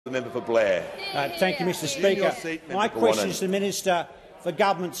The member for Blair. Thank you, Mr Speaker. My question is to the Minister for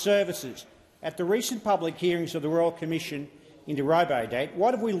Government Services. At the recent public hearings of the Royal Commission into Robodebt,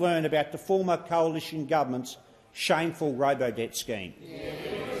 what have we learned about the former coalition government's shameful Robodebt scheme?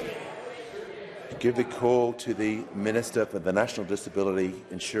 Give the call to the Minister for the National Disability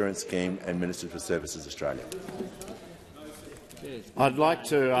Insurance Scheme and Minister for Services Australia. I'd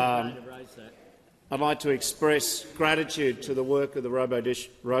like to express gratitude to the work of the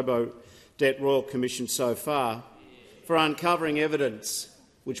Robodebt Royal Commission so far for uncovering evidence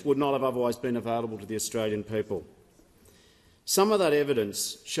which would not have otherwise been available to the Australian people. Some of that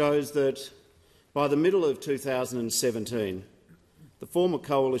evidence shows that by the middle of 2017, the former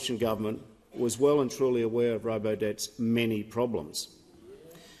coalition government was well and truly aware of Robodebt's many problems.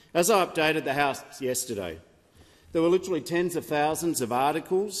 As I updated the House yesterday, there were literally tens of thousands of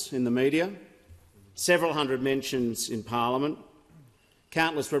articles in the media, several hundred mentions in Parliament,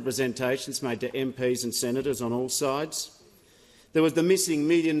 countless representations made to MPs and senators on all sides. There was the missing $1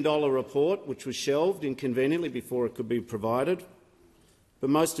 million report, which was shelved inconveniently before it could be provided. But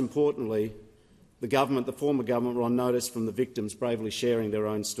most importantly, the former government were on notice from the victims bravely sharing their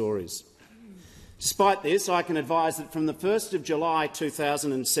own stories. Despite this, I can advise that from the 1st of July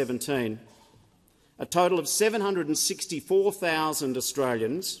 2017, a total of 764,000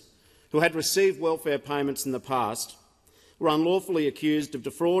 Australians who had received welfare payments in the past were unlawfully accused of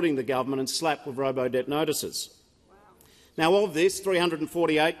defrauding the government and slapped with Robodebt notices. Now, of this,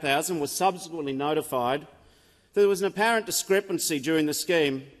 348,000 were subsequently notified that there was an apparent discrepancy during the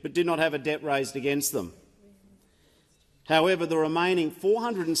scheme but did not have a debt raised against them. However, the remaining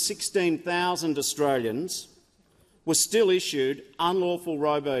 416,000 Australians were still issued unlawful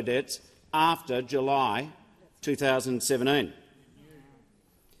Robodebts after July 2017.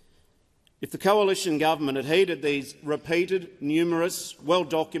 If the coalition government had heeded these repeated, numerous,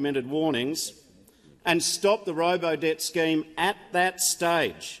 well-documented warnings and stopped the Robodebt scheme at that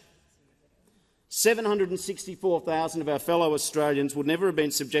stage, 764,000 of our fellow Australians would never have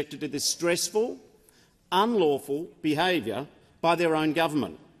been subjected to this stressful, unlawful behaviour by their own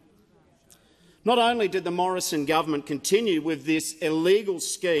government. Not only did the Morrison government continue with this illegal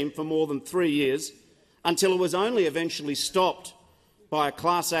scheme for more than 3 years, until it was only eventually stopped by a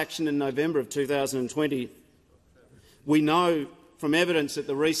class action in November of 2020, we know from evidence at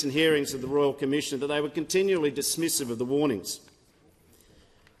the recent hearings of the Royal Commission that they were continually dismissive of the warnings.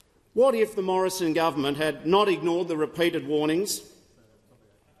 What if the Morrison government had not ignored the repeated warnings?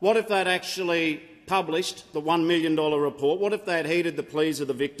 What if they'd actually published the $1 million report? What if they had heeded the pleas of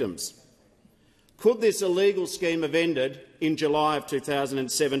the victims? Could this illegal scheme have ended in July of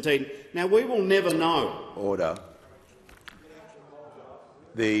 2017? Now, we will never know. Order.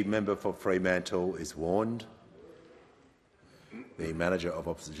 The member for Fremantle is warned. The Manager of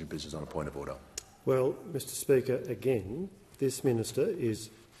Opposition Business on a point of order. Well, Mr Speaker, again, this minister is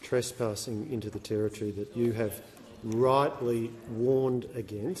trespassing into the territory that you have rightly warned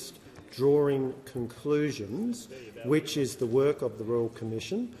against, drawing conclusions, which is the work of the Royal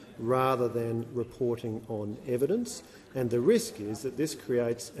Commission, rather than reporting on evidence. And the risk is that this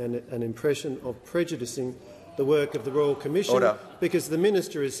creates an impression of prejudicing the work of the Royal Commission. Order. Because the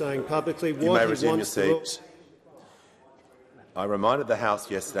minister is saying publicly what you may he resume wants your the seat. I reminded the House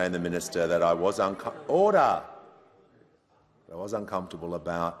yesterday and the minister that I was uncomfortable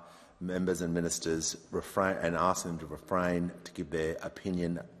about members and ministers and asking them to refrain to give their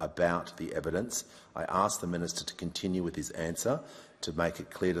opinion about the evidence. I asked the minister to continue with his answer to make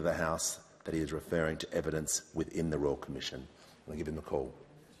it clear to the House that he is referring to evidence within the Royal Commission. I'll give him the call.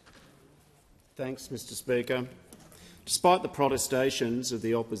 Thanks, Mr Speaker. Despite the protestations of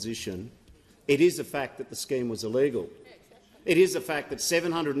the opposition, it is a fact that the scheme was illegal. It is a fact that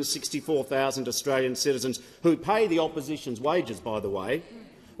 764,000 Australian citizens, who pay the opposition's wages, by the way,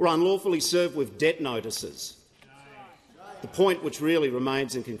 were unlawfully served with debt notices. The point which really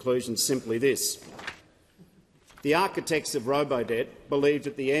remains in conclusion is simply this. The architects of Robodebt believed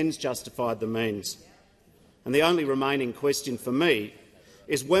that the ends justified the means. And the only remaining question for me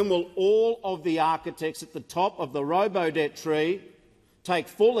is when will all of the architects at the top of the Robodebt tree take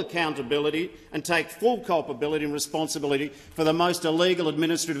full accountability and take full culpability and responsibility for the most illegal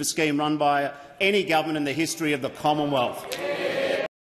administrative scheme run by any government in the history of the Commonwealth?